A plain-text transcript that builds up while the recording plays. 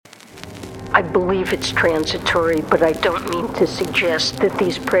I believe it's transitory, but I don't mean to suggest that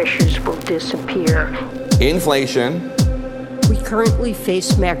these pressures will disappear. Inflation. We currently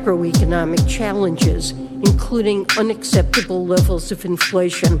face macroeconomic challenges, including unacceptable levels of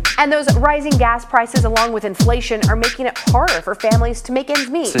inflation. And those rising gas prices, along with inflation, are making it harder for families to make ends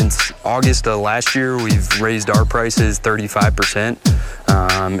meet. Since August of last year, we've raised our prices 35%,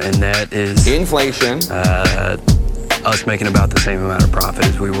 and that is inflation. Us making about the same amount of profit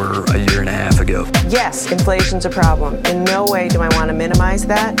as we were a year and a half ago. Yes, inflation's a problem. In no way do I want to minimize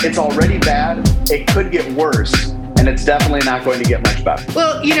that. It's already bad. It could get worse. And it's definitely not going to get much better.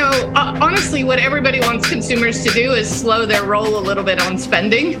 Well, honestly, what everybody wants consumers to do is slow their roll a little bit on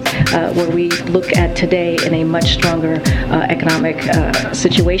spending. Where we look at today in a much stronger economic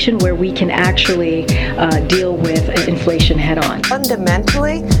situation where we can actually deal with inflation head on.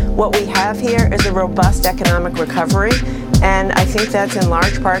 Fundamentally, what we have here is a robust economic recovery. And I think that's in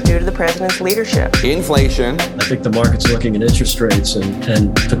large part due to the president's leadership. Inflation. I think the market's looking at interest rates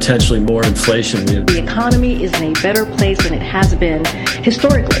and potentially more inflation. The economy is in a better place than it has been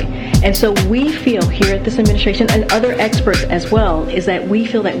historically. And so we feel here at this administration, and other experts as well, is that we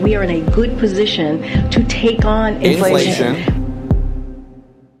feel that we are in a good position to take on inflation.